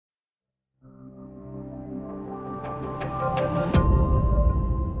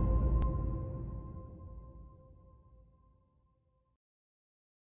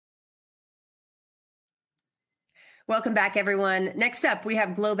Welcome back, everyone. Next up, we have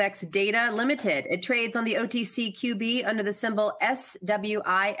GlobeX Data Ltd. It trades on the OTCQB under the symbol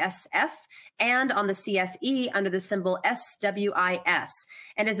SWISF and on the CSE under the symbol SWIS,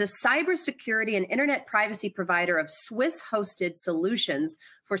 and is a cybersecurity and internet privacy provider of SWIS-hosted solutions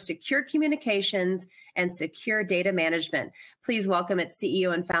for secure communications and secure data management. Please welcome its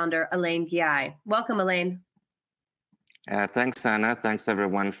CEO and founder, Alain Ghiai. Welcome, Alain. Thanks, Anna. Thanks,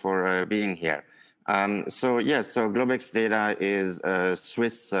 everyone, for being here. So GlobeX Data is a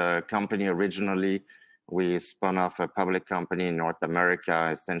Swiss company originally. We spun off a public company in North America,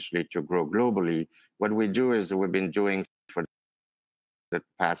 essentially to grow globally. What we do is we've been doing for the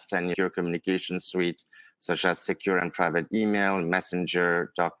past 10 years, secure communication suites, such as secure and private email,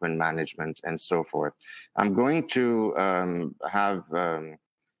 messenger, document management, and so forth. I'm going to have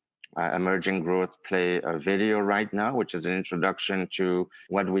Emerging Growth play a video right now, which is an introduction to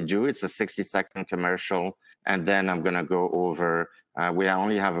what we do. It's a 60-second commercial, and then I'm going to go over, we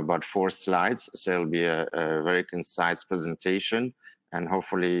only have about 4 slides, so it'll be a very concise presentation, and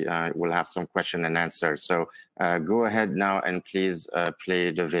hopefully we'll have some question and answer. So go ahead now and please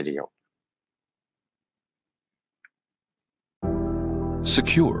play the video.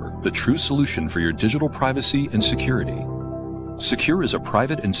 Secure, the true solution for your digital privacy and security. Secure is a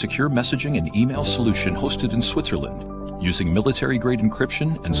private and secure messaging and email solution hosted in Switzerland, using military-grade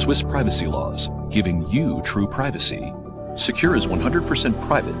encryption and Swiss privacy laws, giving you true privacy. Secure is 100%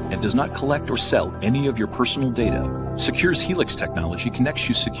 private and does not collect or sell any of your personal data. Secure's Helix technology connects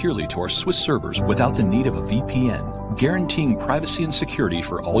you securely to our Swiss servers without the need of a VPN, guaranteeing privacy and security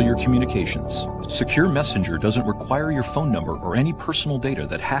for all your communications. Secure Messenger doesn't require your phone number or any personal data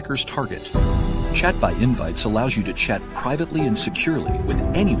that hackers target. Chat by Invites allows you to chat privately and securely with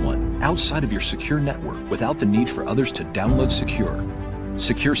anyone outside of your secure network without the need for others to download Secure.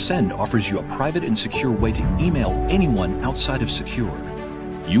 Secure Send offers you a private and secure way to email anyone outside of Secure.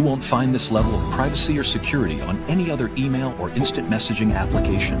 You won't find this level of privacy or security on any other email or instant messaging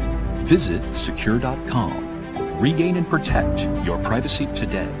application. Visit secure.com. Regain and protect your privacy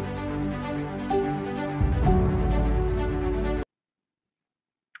today.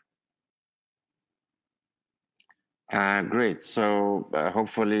 Great. So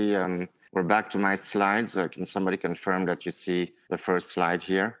hopefully we're back to my slides. Can somebody confirm that you see the first slide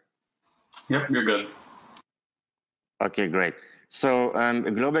here? Yep, you're good. Okay, great. So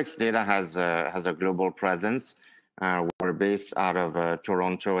GlobeX Data has a global presence. We're based out of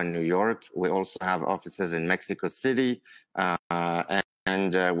Toronto and New York. We also have offices in Mexico City,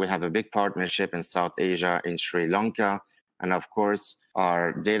 and we have a big partnership in South Asia, in Sri Lanka, and of course,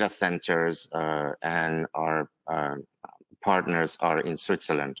 our data centers and our partners are in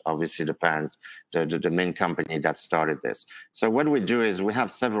Switzerland, obviously the main company that started this. So what we do is we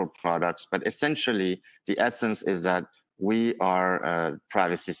have several products, but essentially the essence is that we are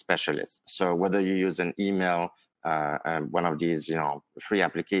privacy specialists. So whether you use an email, one of these, free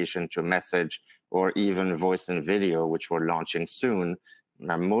application to message, or even voice and video, which we're launching soon,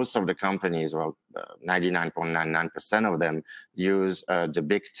 now, most of the companies, well, 99.99% of them use the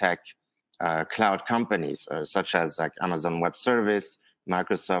big tech cloud companies, such as like Amazon Web Service,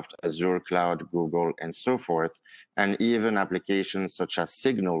 Microsoft Azure Cloud, Google, and so forth. And even applications such as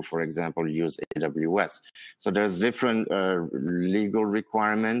Signal, for example, use AWS. So there's different legal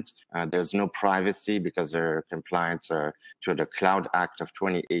requirement. There's no privacy because they're compliant to the Cloud Act of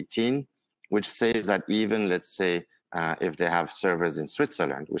 2018, which says that even, let's say, if they have servers in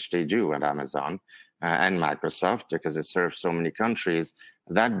Switzerland, which they do at Amazon and Microsoft, because it serves so many countries,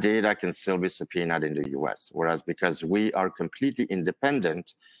 that data can still be subpoenaed in the US. Whereas because we are completely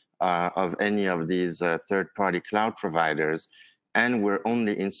independent of any of these third-party cloud providers, and we're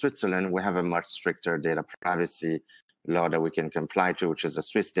only in Switzerland, we have a much stricter data privacy law that we can comply to, which is the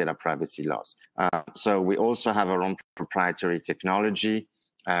Swiss data privacy laws. So we also have our own proprietary technology.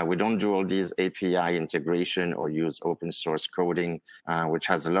 We don't do all these API integration or use open source coding, which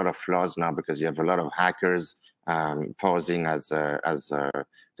has a lot of flaws now because you have a lot of hackers posing as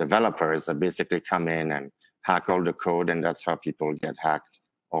developers that basically come in and hack all the code, and that's how people get hacked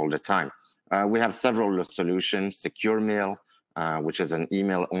all the time. We have several solutions. Secure Mail, which is an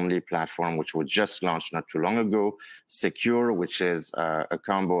email-only platform, which we just launched not too long ago. Secure, which is a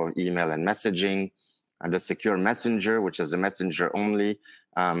combo of email and messaging. And the Secure Messenger, which is a messenger only.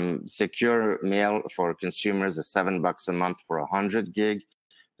 Secure Mail for consumers is $7 a month for 100 gig.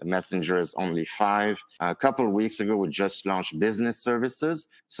 The Messenger is only $5. A couple of weeks ago, we just launched business services.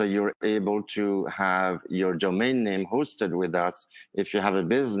 So you're able to have your domain name hosted with us if you have a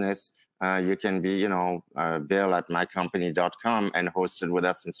business You can be, Bill at mycompany.com and host it with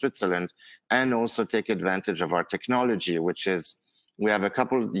us in Switzerland, and also take advantage of our technology, which is, we have a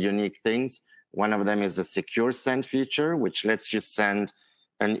couple unique things. One of them is the secure send feature, which lets you send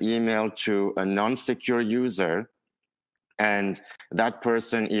an email to a non-secure user. And that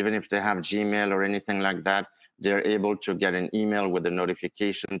person, even if they have Gmail or anything like that, they're able to get an email with a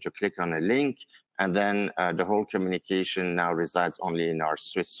notification to click on a link. And then the whole communication now resides only in our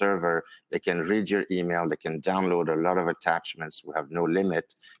SWIS server. They can read your email, they can download a lot of attachments, we have no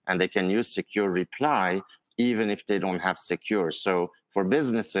limit, and they can use secure reply even if they don't have secure. So for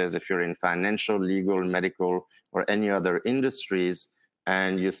businesses, if you're in financial, legal, medical, or any other industries,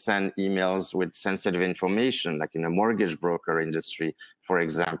 and you send emails with sensitive information, like in a mortgage broker industry, for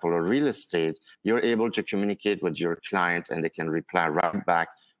example, or real estate, you're able to communicate with your client and they can reply right back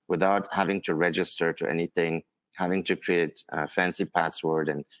without having to register to anything, having to create a fancy password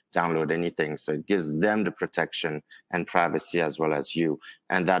and download anything. So it gives them the protection and privacy as well as you.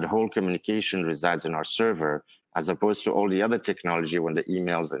 And that whole communication resides in our server, as opposed to all the other technology when the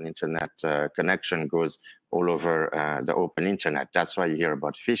emails and internet connection goes all over the open internet. That's why you hear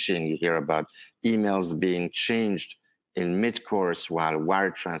about phishing, you hear about emails being changed in mid-course while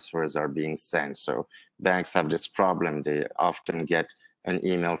wire transfers are being sent. So banks have this problem. They often get an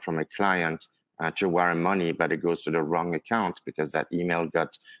email from a client to wire money, but it goes to the wrong account because that email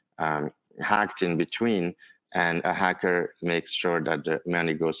got hacked in between, and a hacker makes sure that the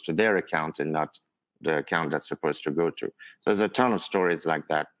money goes to their account and not the account that's supposed to go to. So there's a ton of stories like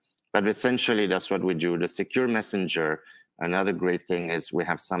that. But essentially, that's what we do. The secure messenger, another great thing is we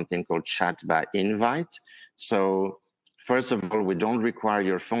have something called chat by invite. So first of all, we don't require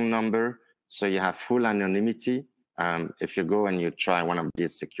your phone number, so you have full anonymity. If you go and you try one of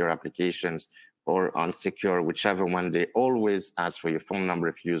these secure applications or unsecure, whichever one, they always ask for your phone number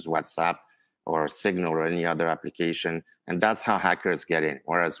if you use WhatsApp or Signal or any other application. And that's how hackers get in.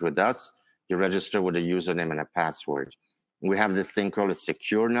 Whereas with us, you register with a username and a password. We have this thing called a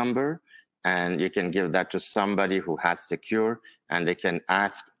secure number, and you can give that to somebody who has secure, and they can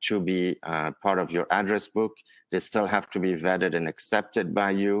ask to be part of your address book. They still have to be vetted and accepted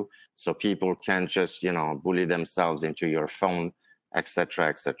by you, so people can't just, bully themselves into your phone, etc.,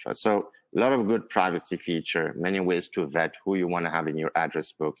 etc. So a lot of good privacy feature, many ways to vet who you want to have in your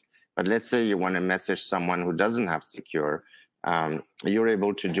address book. But let's say you want to message someone who doesn't have secure. You're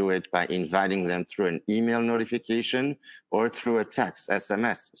able to do it by inviting them through an email notification or through a text,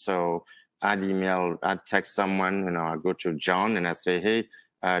 SMS. So I'd text someone, I go to John and I say, hey,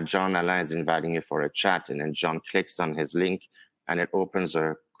 John, Alain is inviting you for a chat. And then John clicks on his link and it opens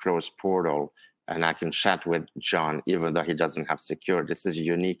a closed portal and I can chat with John, even though he doesn't have secure. This is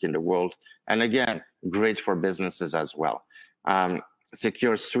unique in the world. And again, great for businesses as well.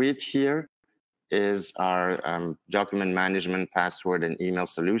 Secure Suite here is our document management, password, and email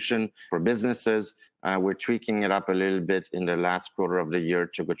solution for businesses. We're tweaking it up a little bit in the last quarter of the year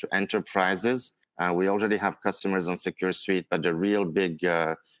to go to enterprises. We already have customers on Secure Suite, but the real big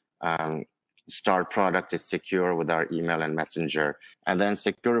star product is Secure with our email and messenger. And then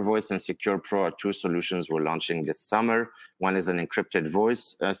Secure Voice and Secure Pro are two solutions we're launching this summer. One is an encrypted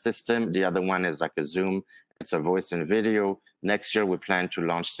voice system. The other one is like a Zoom. It's a voice and video. Next year, we plan to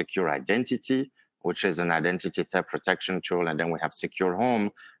launch Secure Identity, which is an identity theft protection tool. And then we have Secure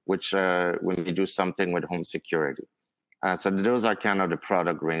Home, which when we do something with home security. So those are kind of the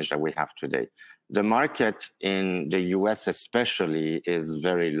product range that we have today. The market in the US especially is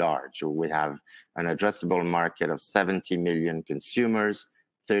very large. We have an addressable market of 70 million consumers,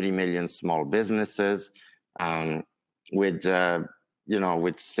 30 million small businesses, with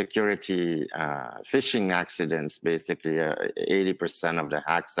security phishing accidents, basically 80% of the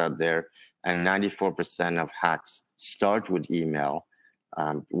hacks out there and 94% of hacks start with email.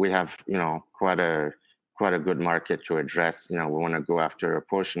 We have, quite a good market to address. We want to go after a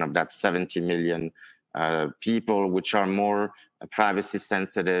portion of that 70 million people, which are more privacy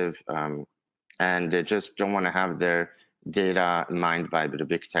sensitive, and they just don't want to have their data mined by the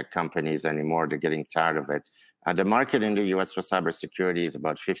big tech companies anymore. They're getting tired of it. The market in the US for cybersecurity is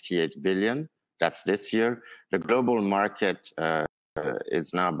about 58 billion. That's this year. The global market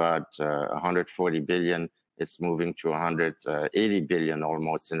is now about 140 billion. It's moving to 180 billion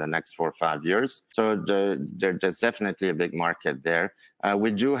almost in the next 4 or 5 years. So there's definitely a big market there.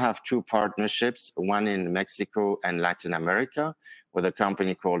 We do have two partnerships, one in Mexico and Latin America with a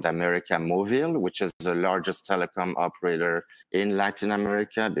company called America Movil, which is the largest telecom operator in Latin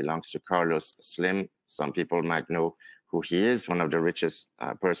America, belongs to Carlos Slim. Some people might know who he is, one of the richest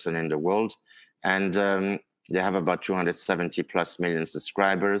person in the world. And They have about 270 plus million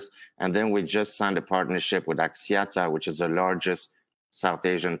subscribers. And then we just signed a partnership with Axiata, which is the largest South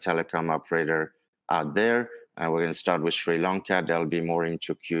Asian telecom operator out there. We're going to start with Sri Lanka. There'll be more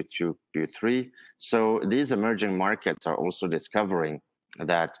into Q2, Q3. So these emerging markets are also discovering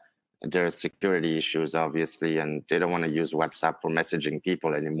that there are security issues, obviously, and they don't want to use WhatsApp for messaging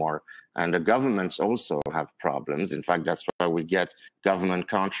people anymore. And the governments also have problems. In fact, that's why we get government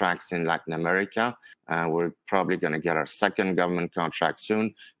contracts in Latin America. We're probably going to get our second government contract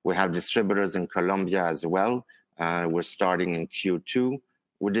soon. We have distributors in Colombia as well. We're starting in Q2.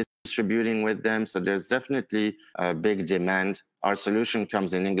 We're distributing with them. So there's definitely a big demand. Our solution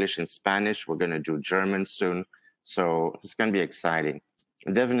comes in English and Spanish. We're going to do German soon. So it's going to be exciting.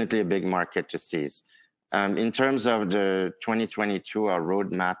 Definitely a big market to seize. In terms of the 2022, our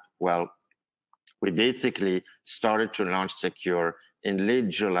roadmap, well, we basically started to launch Secure in late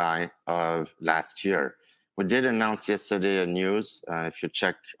July of last year. We did announce yesterday a news. If you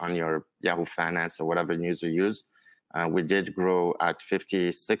check on your Yahoo Finance or whatever news you use, we did grow at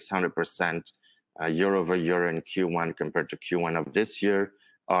 5,600% year over year in Q1 compared to Q1 of this year.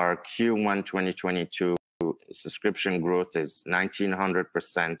 Our Q1 2022 subscription growth is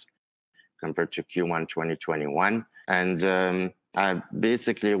 1,900% compared to Q1 2021. And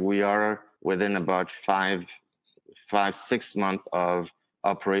basically, we are within about 6 months of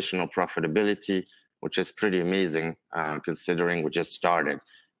operational profitability, which is pretty amazing considering we just started.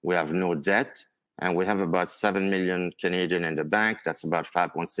 We have no debt, and we have about 7 million Canadian in the bank. That's about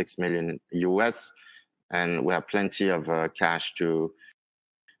 5.6 million US, and we have plenty of cash to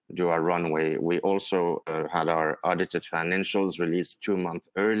do our runway. We also had our audited financials released 2 months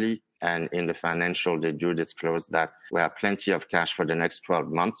early, and in the financial, they do disclose that we have plenty of cash for the next 12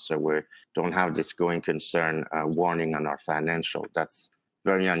 months, so we don't have this going concern warning on our financial. That's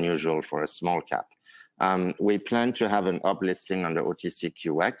very unusual for a small cap. We plan to have an uplisting on the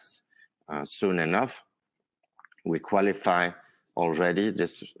OTCQX soon enough. We qualify already.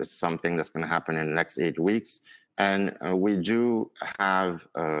 This is something that's going to happen in the next 8 weeks. And we do have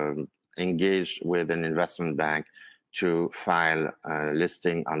engaged with an investment bank to file a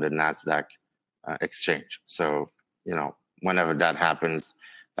listing on the NASDAQ exchange. So, you know, whenever that happens,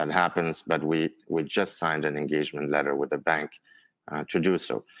 that happens. But we just signed an engagement letter with the bank to do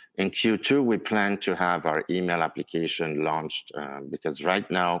so. In Q2, we plan to have our email application launched because right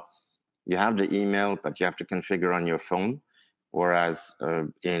now you have the email, but you have to configure on your phone. Whereas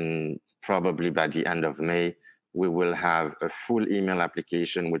in probably by the end of May, we will have a full email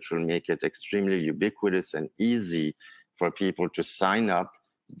application, which will make it extremely ubiquitous and easy for people to sign up,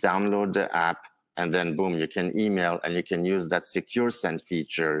 download the app, and then boom, you can email and you can use that secure send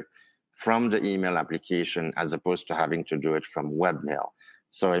feature from the email application as opposed to having to do it from webmail.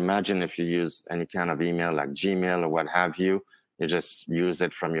 So imagine if you use any kind of email like Gmail or what have you, you just use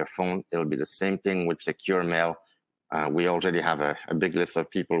it from your phone. It'll be the same thing with secure mail. We already have a big list of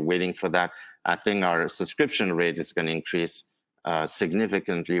people waiting for that. I think our subscription rate is going to increase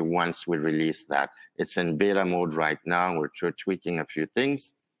significantly once we release that. It's in beta mode right now. We're tweaking a few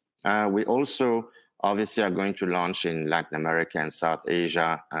things. We also obviously are going to launch in Latin America and South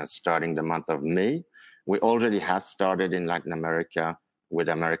Asia starting the month of May. We already have started in Latin America with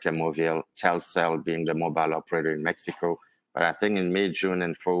America Móvil, Telcel being the mobile operator in Mexico. But I think in May, June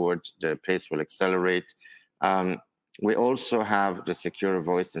and forward, the pace will accelerate. We also have the secure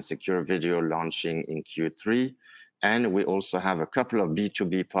voice and secure video launching in Q3. And we also have a couple of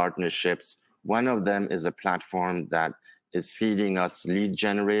B2B partnerships. One of them is a platform that is feeding us lead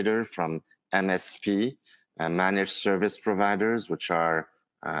generator from MSP, managed service providers, which are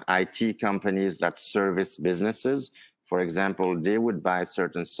IT companies that service businesses. For example, they would buy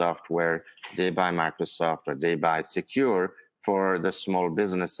certain software, they buy Microsoft, or they buy Secure for the small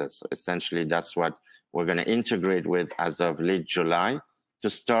businesses. So essentially, that's what we're going to integrate with as of late July to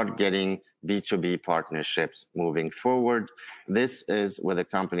start getting B2B partnerships moving forward. This is with a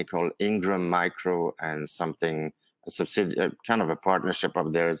company called Ingram Micro and something, a subsidiary, kind of a partnership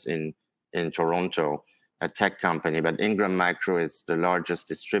of theirs in Toronto, a tech company. But Ingram Micro is the largest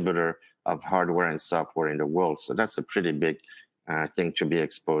distributor of hardware and software in the world. So that's a pretty big thing to be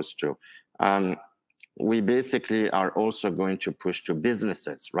exposed to. We basically are also going to push to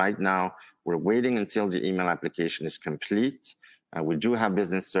businesses. Right now, we're waiting until the email application is complete. We do have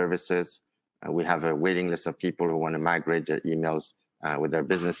business services. We have a waiting list of people who want to migrate their emails with their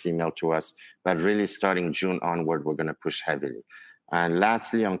business email to us. But really starting June onward, we're going to push heavily. And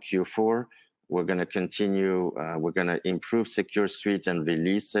lastly, on Q4, we're going to continue, we're going to improve Secure Suite and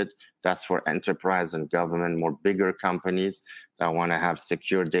release it. That's for enterprise and government, more bigger companies that want to have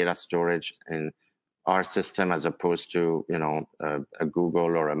secure data storage and our system as opposed to, you know, a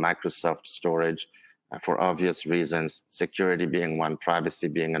Google or a Microsoft storage for obvious reasons, security being one, privacy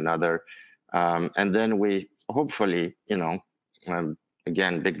being another. And then we hopefully, you know,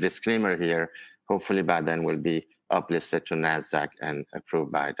 again, big disclaimer here, hopefully by then we'll be uplisted to NASDAQ and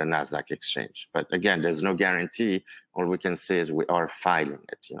approved by the NASDAQ exchange. But again, there's no guarantee. All we can say is we are filing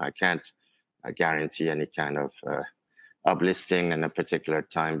it. You know, I can't guarantee any kind of uplisting in a particular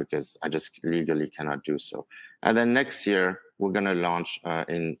time because I just legally cannot do so. And then next year, we're going to launch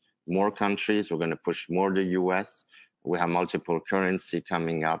in more countries. We're going to push more the US. We have multiple currency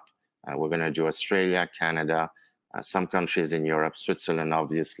coming up. We're going to do Australia, Canada, some countries in Europe, Switzerland,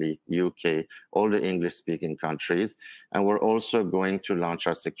 obviously, UK, all the English-speaking countries. And we're also going to launch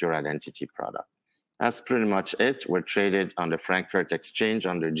our secure identity product. That's pretty much it. We're traded on the Frankfurt Exchange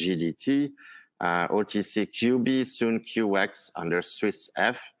under GDT, OTCQB, soon QX under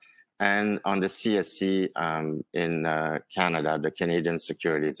SWISF, and on the CSE in Canada, the Canadian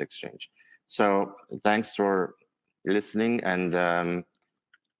Securities Exchange. So thanks for listening, and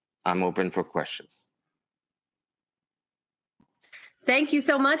I'm open for questions. Thank you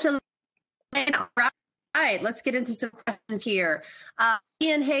so much, Alain. All right, let's get into some questions here.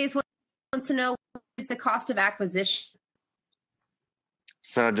 Ian Hayes wants to know, what is the cost of acquisition?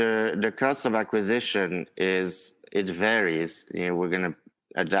 So the cost of acquisition is, it varies. You know, we're going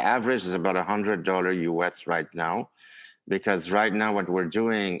to, the average is about $100 US right now, because right now what we're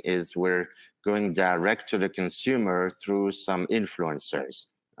doing is we're going direct to the consumer through some influencers.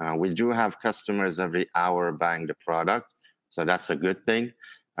 We do have customers every hour buying the product, so that's a good thing.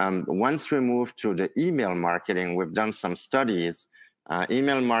 Once we move to the email marketing, we've done some studies.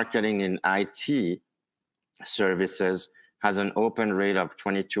 Email marketing in IT services has an open rate of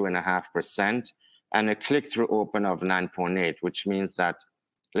 22.5% and a click-through open of 9.8, which means that,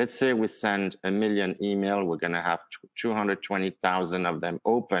 let's say we send 1 million email, we're going to have 220,000 of them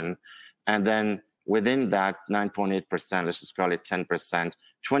open, and then within that 9.8%, let's just call it 10%,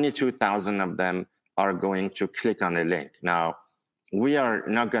 22,000 of them are going to click on a link. Now, we are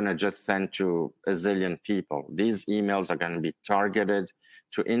not going to just send to a zillion people. These emails are going to be targeted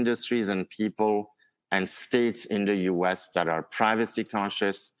to industries and people and states in the US that are privacy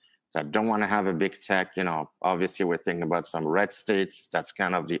conscious, that don't want to have a big tech. You know, obviously we're thinking about some red states. That's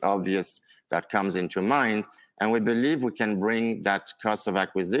kind of the obvious that comes into mind. And we believe we can bring that cost of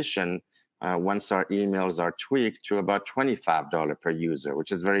acquisition once our emails are tweaked to about $25 per user,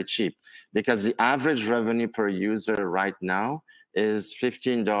 which is very cheap, because the average revenue per user right now is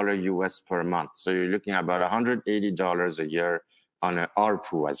 $15 US per month. So you're looking at about $180 a year on an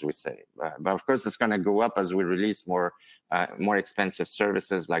ARPU, as we say. But of course, it's going to go up as we release more expensive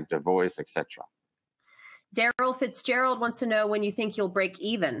services like the voice, etc. Daryl Fitzgerald wants to know when you think you'll break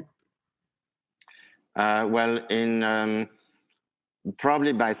even. Well, in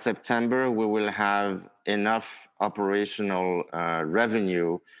probably by September, we will have enough operational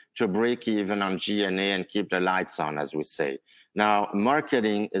revenue to break even on G&A and keep the lights on, as we say. Now,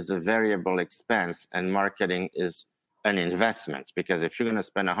 marketing is a variable expense, and marketing is an investment, because if you're going to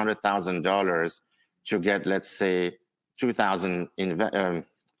spend $100,000 to get, let's say, 2,000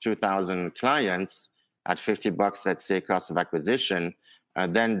 clients at $50, let's say, cost of acquisition,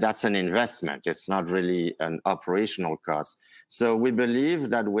 then that's an investment. It's not really an operational cost. So we believe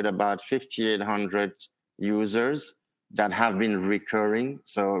that with about 5,800 users that have been recurring,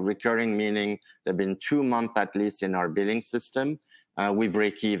 so recurring meaning they've been 2 months at least in our billing system, we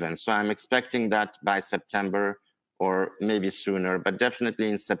break even. So I'm expecting that by September or maybe sooner, but definitely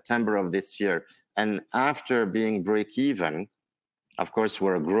in September of this year. And after being break even, of course,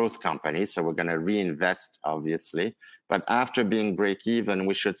 we're a growth company, so we're going to reinvest, obviously. But after being break even,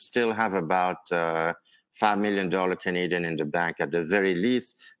 we should still have about $5 million Canadian in the bank at the very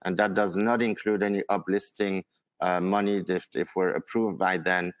least. And that does not include any uplisting money if we're approved by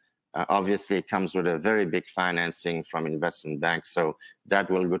then. Obviously, it comes with a very big financing from investment banks. So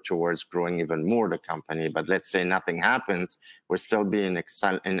that will go towards growing even more the company. But let's say nothing happens, we're still being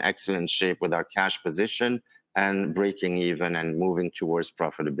in excellent shape with our cash position and breaking even and moving towards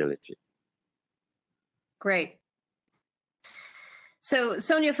profitability. Great. So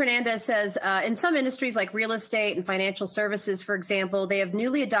Sonia Fernandez says, in some industries like real estate and financial services, for example, they have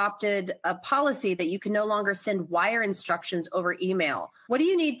newly adopted a policy that you can no longer send wire instructions over email. What do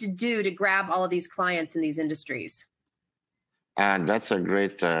you need to do to grab all of these clients in these industries? That's a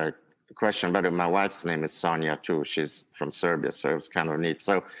great question. But my wife's name is Sonia too. She's from Serbia, so it's kind of neat.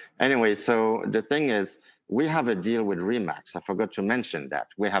 So anyway, so the thing is, we have a deal with Remax. I forgot to mention that.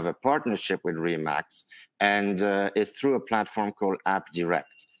 We have a partnership with Remax, and it's through a platform called App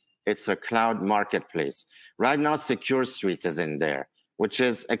Direct. It's a cloud marketplace. Right now, Secure Suite is in there, which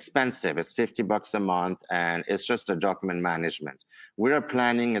is expensive. It's $50 a month, and it's just a document management. We are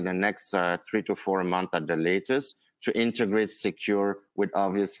planning in the next 3 to 4 months at the latest to integrate Secure with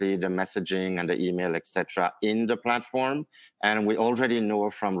obviously the messaging and the email, etc., in the platform. And we already know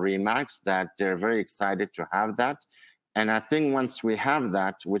from Remax that they're very excited to have that. And I think once we have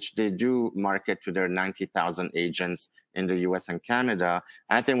that, which they do market to their 90,000 agents in the US and Canada,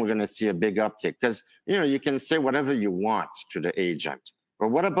 I think we're going to see a big uptick because, you know, you can say whatever you want to the agent. But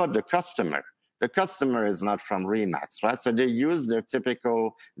what about the customer? The customer is not from Remax, right? So they use their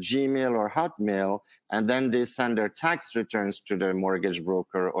typical Gmail or Hotmail, and then they send their tax returns to the mortgage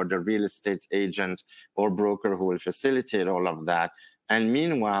broker or the real estate agent or broker who will facilitate all of that. And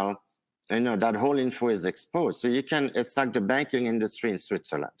meanwhile, you know, that whole info is exposed. So you can, it's like the banking industry in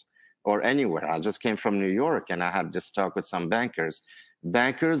Switzerland or anywhere. I just came from New York and I had this talk with some bankers.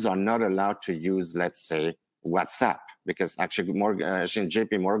 Bankers are not allowed to use, let's say, WhatsApp, because actually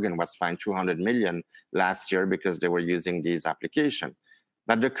JP Morgan was fined 200 million last year because they were using these applications.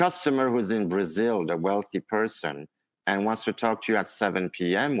 But the customer who's in Brazil, the wealthy person, and wants to talk to you at 7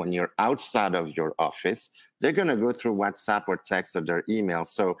 p.m. when you're outside of your office, they're going to go through WhatsApp or text or their email.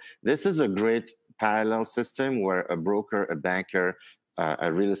 So this is a great parallel system where a broker, a banker,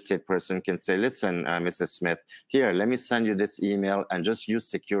 a real estate person can say, listen, Mrs. Smith, here, let me send you this email and just use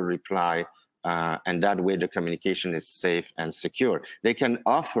Secure Reply. And that way the communication is safe and secure. They can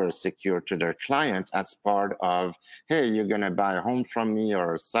offer Secure to their client as part of, hey, you're going to buy a home from me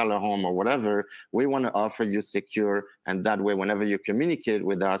or sell a home or whatever. We want to offer you Secure. And that way, whenever you communicate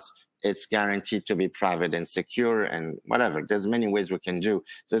with us, it's guaranteed to be private and secure and whatever. There's many ways we can do.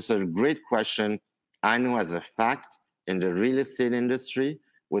 So it's a great question. I know as a fact in the real estate industry,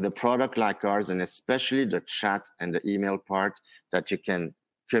 with a product like ours, and especially the chat and the email part, that you can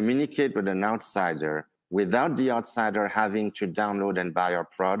communicate with an outsider without the outsider having to download and buy our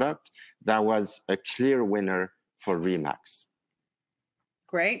product, that was a clear winner for Remax.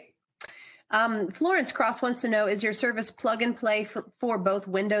 Great. Florence Cross wants to know, is your service plug and play for both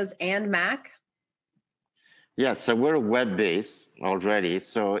Windows and Mac? Yes, so we're web-based already.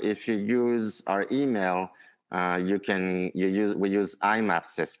 So if you use our email, we use IMAP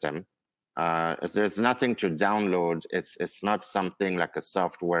system. There's nothing to download. It's not something like a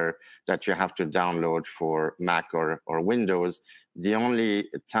software that you have to download for Mac or Windows. The only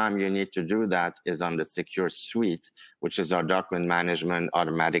time you need to do that is on the Secure Suite, which is our document management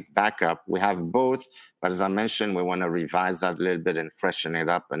automatic backup. We have both, but as I mentioned, we want to revise that a little bit and freshen it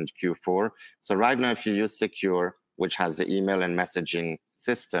up in Q4. So right now, if you use Secure, which has the email and messaging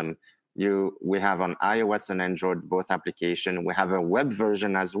system, we have on iOS and Android, both applications. We have a web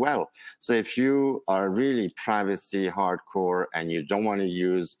version as well. So if you are really privacy hardcore and you don't want to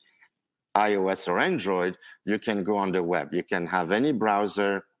use iOS or Android, you can go on the web. You can have any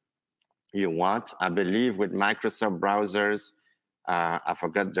browser you want. I believe with Microsoft browsers, I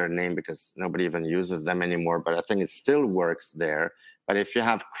forgot their name because nobody even uses them anymore, but I think it still works there. But if you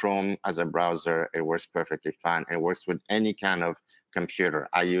have Chrome as a browser, it works perfectly fine. It works with any kind of computer.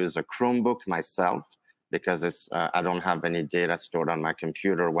 I use a Chromebook myself because it's I don't have any data stored on my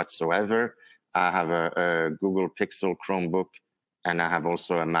computer whatsoever. I have a Google Pixel Chromebook, and I have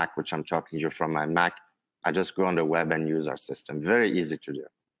also a Mac, which I'm talking to you from my Mac. I just go on the web and use our system. Very easy to do.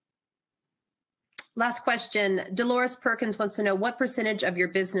 Last question. Dolores Perkins wants to know, what percentage of your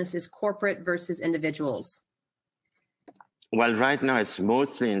business is corporate versus individuals? Well, right now it's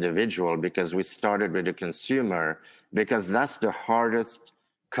mostly individual because we started with the consumer, because that's the hardest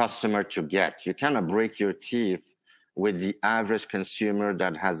customer to get. You kind of break your teeth with the average consumer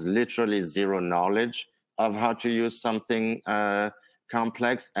that has literally zero knowledge of how to use something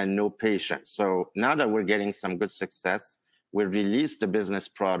complex and no patience. So now that we're getting some good success, we released the business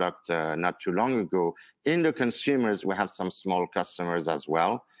product not too long ago. In the consumers, we have some small customers as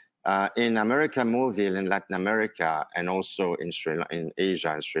well. In America Mobile, in Latin America, and also in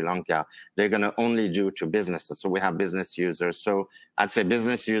Asia and Sri Lanka, they're going to only do to businesses. So we have business users. So I'd say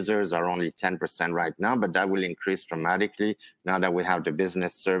business users are only 10% right now, but that will increase dramatically now that we have the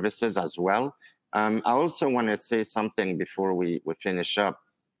business services as well. I also want to say something before we finish up.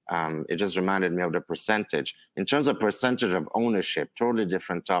 It just reminded me of the percentage. In terms of percentage of ownership, totally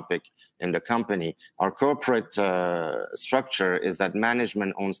different topic in the company. Our corporate structure is that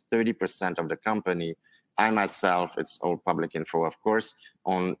management owns 30% of the company. I myself, it's all public info, of course,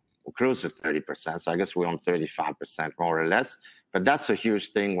 own close to 30%. So I guess we own 35% more or less. But that's a huge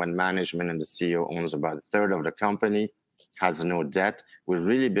thing when management and the CEO owns about a third of the company, has no debt. We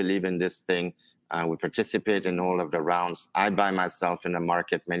really believe in this thing. We participate in all of the rounds. I buy myself in the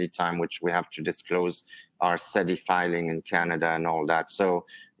market many times, which we have to disclose our SEDI filing in Canada and all that. So,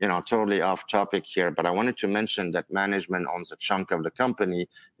 you know, totally off topic here, but I wanted to mention that management owns a chunk of the company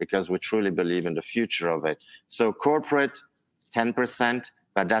because we truly believe in the future of it. So corporate, 10%,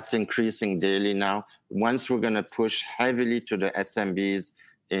 but that's increasing daily now. Once we're going to push heavily to the SMBs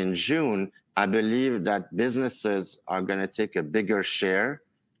in June, I believe that businesses are going to take a bigger share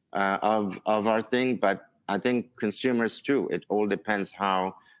of our thing, but I think consumers too. It all depends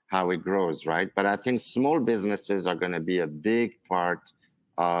how it grows, right? But I think small businesses are going to be a big part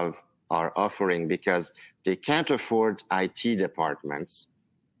of our offering because they can't afford IT departments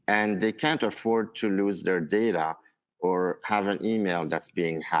and they can't afford to lose their data or have an email that's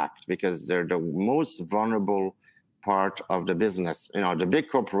being hacked because they're the most vulnerable part of the business. You know, the big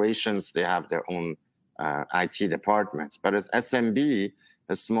corporations, they have their own IT departments, but as SMB,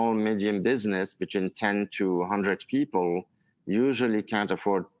 a small, medium business between 10 to 100 people usually can't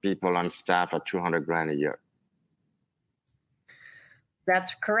afford people on staff at 200 grand a year.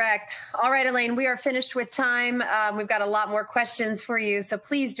 That's correct. All right, Alain, we are finished with time. We've got a lot more questions for you, so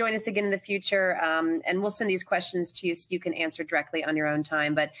please join us again in the future, and we'll send these questions to you so you can answer directly on your own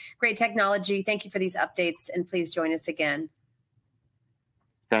time. But great technology. Thank you for these updates, and please join us again.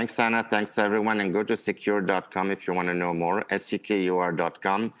 Thanks, Anna. Thanks, everyone. And go to secure.com if you want to know more,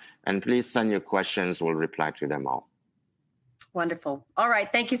 secur.com. And please send your questions. We'll reply to them all. Wonderful. All right.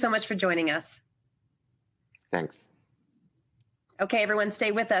 Thank you so much for joining us. Thanks. Okay, everyone,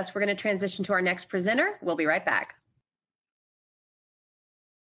 stay with us. We're going to transition to our next presenter. We'll be right back.